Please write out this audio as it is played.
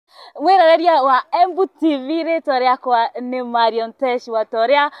mwirareria wa Embu TV rĩtwa rĩakwa nĩ Marion Teshi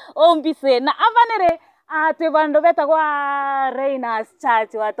watoria ombise na avanere atwivando betagwa Reina's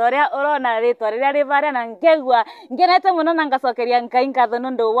Church watoria urona rĩtwa rĩrĩa rĩvaria na ngegwa ngenete muno na ngacokeria Ngai ngatho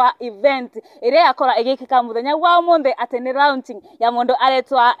nundu wa event ĩrĩa yakora ĩgĩkĩka muthenya wa ũmũthĩ atĩ nĩ launching ya mundu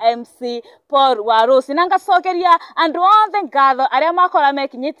aretwa MC Paul wa Rose na ngacokeria andu othe ngatho arĩa makora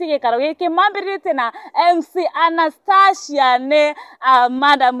mekinyĩtie gĩkaro gĩkĩ mambĩrĩte na MC Anastasia nĩ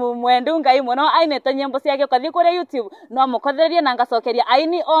madam mwendu Ngai muno ainĩte nyĩmbo ciake ũkathii kũrĩa YouTube no mũkothererie na ngacokeria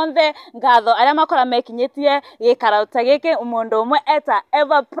aini othe ngatho arĩa makora mekinyĩtie gĩkaro ta gĩkĩ mundu ũmwe eta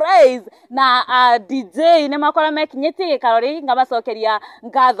Ever Praise na DJ nĩ makora mekinyĩtie gĩkaro gĩkĩ ngamacokeria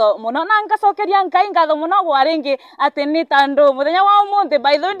ngatho muno na ngacokeria Ngai ngatho muno gwa rĩngĩ atĩ nĩ tandũ muthenya wa ũmũthĩ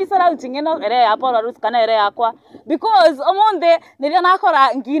by the way this launching ĩno ĩrĩa ya Paul Rose kana ĩrĩa yakwa because ũmũthĩ nĩrĩo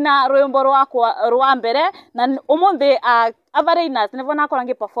nakora ngina rwĩmbo rwakwa rwa mbere na ũmũthĩ Avarinas nĩvo nakora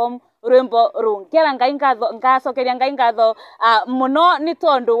ngĩ-perform rwĩmbo rũu ngera Ngai ngatho ngacokeria Ngai ngatho muno nĩ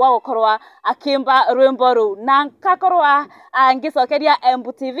tondũ wa gũkorwa akĩmba rwĩmbo rũu na ngakorwa ngĩcokeria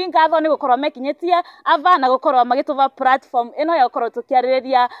Embu TV ngatho nĩ gũkorwa mekinyĩtie ava na gũkorwa magĩtũva platform ĩno ya gũkorwo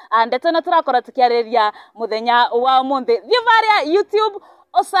tũkĩarĩrĩria ndeto ĩno tũrakorwo tũkĩarĩrĩria muthenya wa ũmũthĩ thiĩ varia YouTube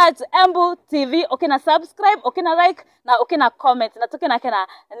o search Embu TV ukina subscribe ukina like na ukina comment na tukina kena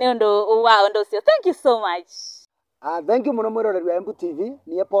nĩ ũndũ wa ũndũ ũcio. Thank you so much. Thank you muno mwiroreri wa Embu TV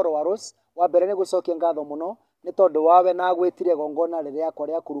niĩ Paul wa Rose wa mbere nĩ gũcokia ngatho muno nĩ tondũ wawe na gwĩtire gongona rĩrĩa yakwa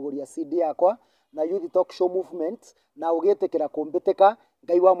rĩa kũrugũria CD yakwa na Youth Talk Show Movement na ũgĩtĩkĩra kũmbĩtĩka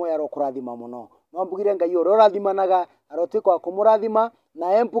Ngai wa moyo arokũrathima muno no mbugire Ngai ũrĩa ũrathimanaga arotwĩka wa kũmũrathima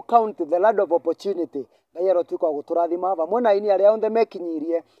na Embu County the land of opportunity Ngai arotwĩka wa gũtũrathima vamwe na aini arĩa othe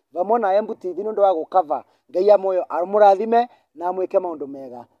mekinyirie vamwe na Embu TV nĩ ũndũ wa gũkava Ngai ya moyo amũrathime na amwĩke maũndũ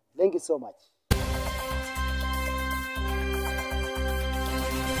mega. Thank you so much.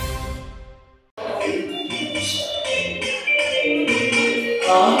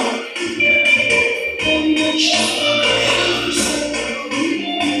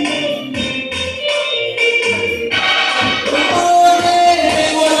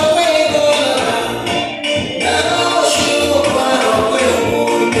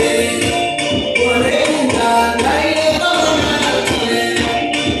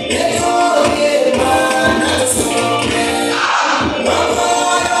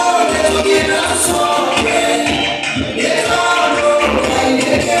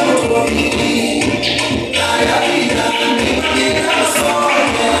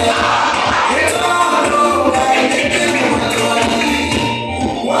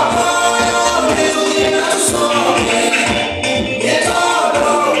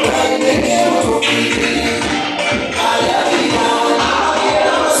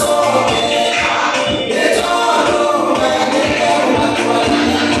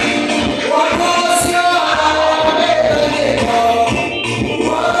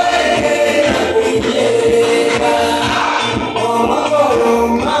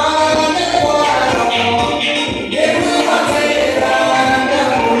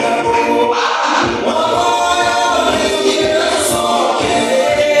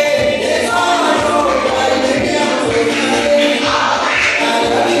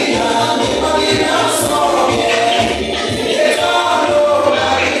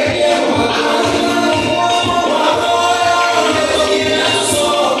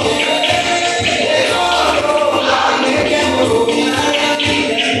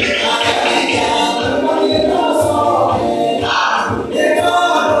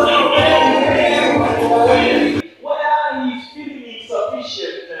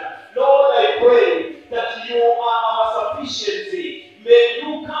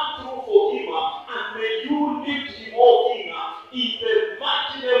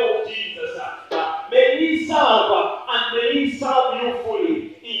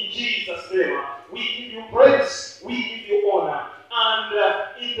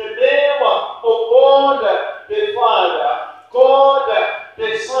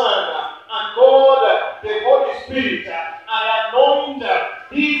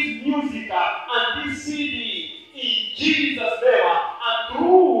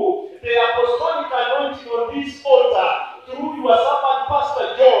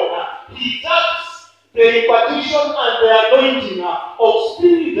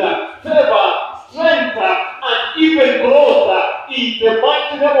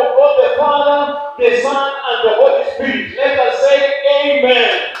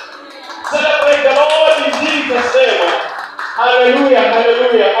 Hallelujah,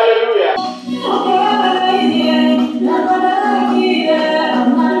 hallelujah, hallelujah.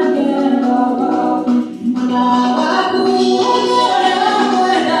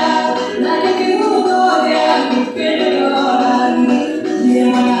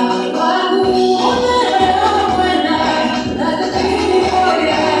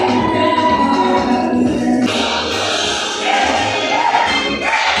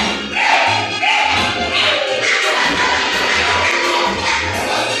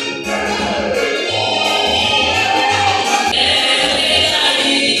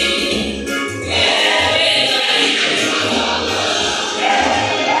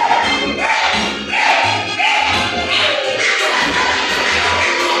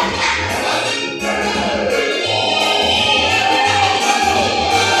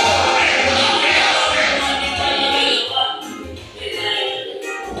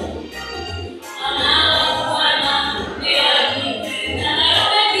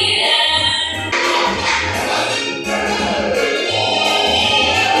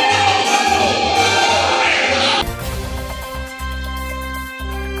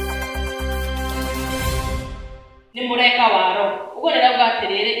 ni mureka waro ugo nirauga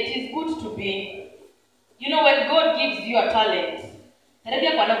atiriri it is good to be when God gives you a talent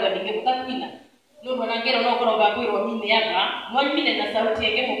tarabia kwa nagwa ndinge mutakwina no ndona ngero no koroga kwirwo mine yaga no mine na sauti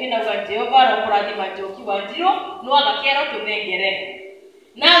yake mukina wa Jehova ro kurathi majoki wa njiro no agakero tumengere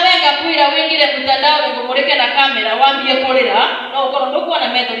na wenga kwira wengire mtandao ngo mureke na kamera wambie kurira no ukoro ndukuwa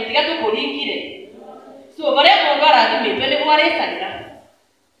na method tiga tukuringire so bare mundu arathimĩtwe ni mwarekanira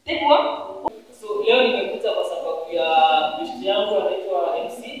tiguo. So leo nimekuja kwa sababu ya bishop yangu anaitwa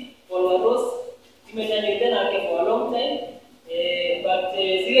MC Paul Rose. Tumeendana tena yake for a long time. But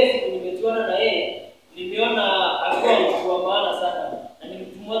zile siku nimejuana na yeye nimeona alikuwa mtu wa maana sana na ni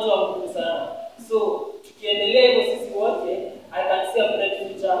mtu mmoja wa nguvu sana. So tukiendelea hivyo sisi wote I can see a bright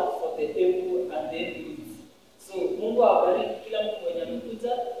future for the temple and the youth. So Mungu awabariki kila mtu mwenye amekuja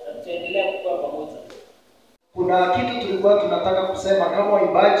na tutaendelea kuwa pamoja. Kuna kitu tulikuwa tunataka kusema kama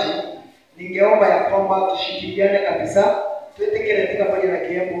waimbaji, ningeomba ya kwamba tushirikiane kabisa, twetekere tika pamoja na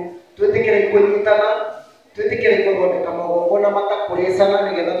Kiembu, twetekere kunyitana, twetekere kugoneka magongona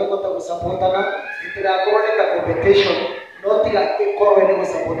matakuresana nigetha tukota gusupportana itirakoreka competition no tiga ikorwe ni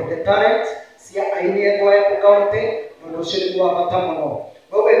gusupport the talent cia aini etwa ya county no ucio wa bata muno.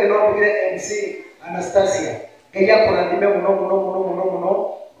 Wewe ndio mbugire MC Anastasia ngeya kurathime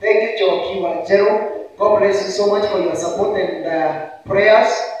muno. Thank you Joki wa Jero. God bless you so much for your support and prayers.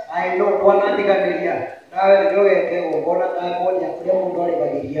 I know Bwana ndiganiria nawe ndio yeke ngona ngakonya kuria mundu ari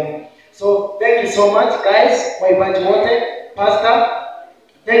bagiria. So thank you so much guys, waimbaji wote, pastor,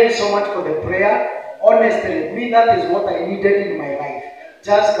 thank you so much for the prayer. Honestly, me that is what I needed in my life.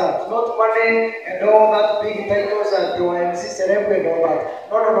 Just that, not money and all that big titles and the MC celebrity and all that.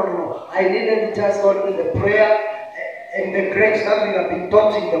 No. I needed just only the prayer and the grace that we have been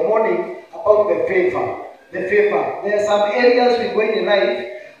taught in the morning about the favor. The favor. There are some areas we go in life.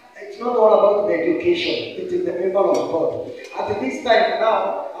 It's not all about the education. It is the favor of God. At this time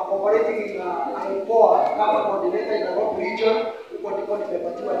now, I'm operating in IPOA, kama coordinator in the Rock region. Huko ndipo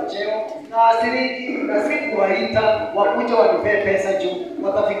nimepatiwa cheo. Na sikuwaita wakuja wanipe pesa juu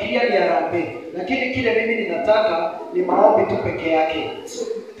watafikiria ni harambee. Lakini kile mimi ninataka ni maombi tu peke yake. So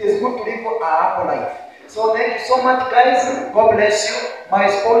it is good to live a happy life. So thank you so much guys. God bless you. My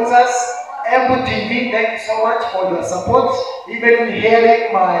sponsors, Embu TV, thank you so much for your support. Even in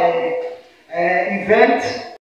hearing my event.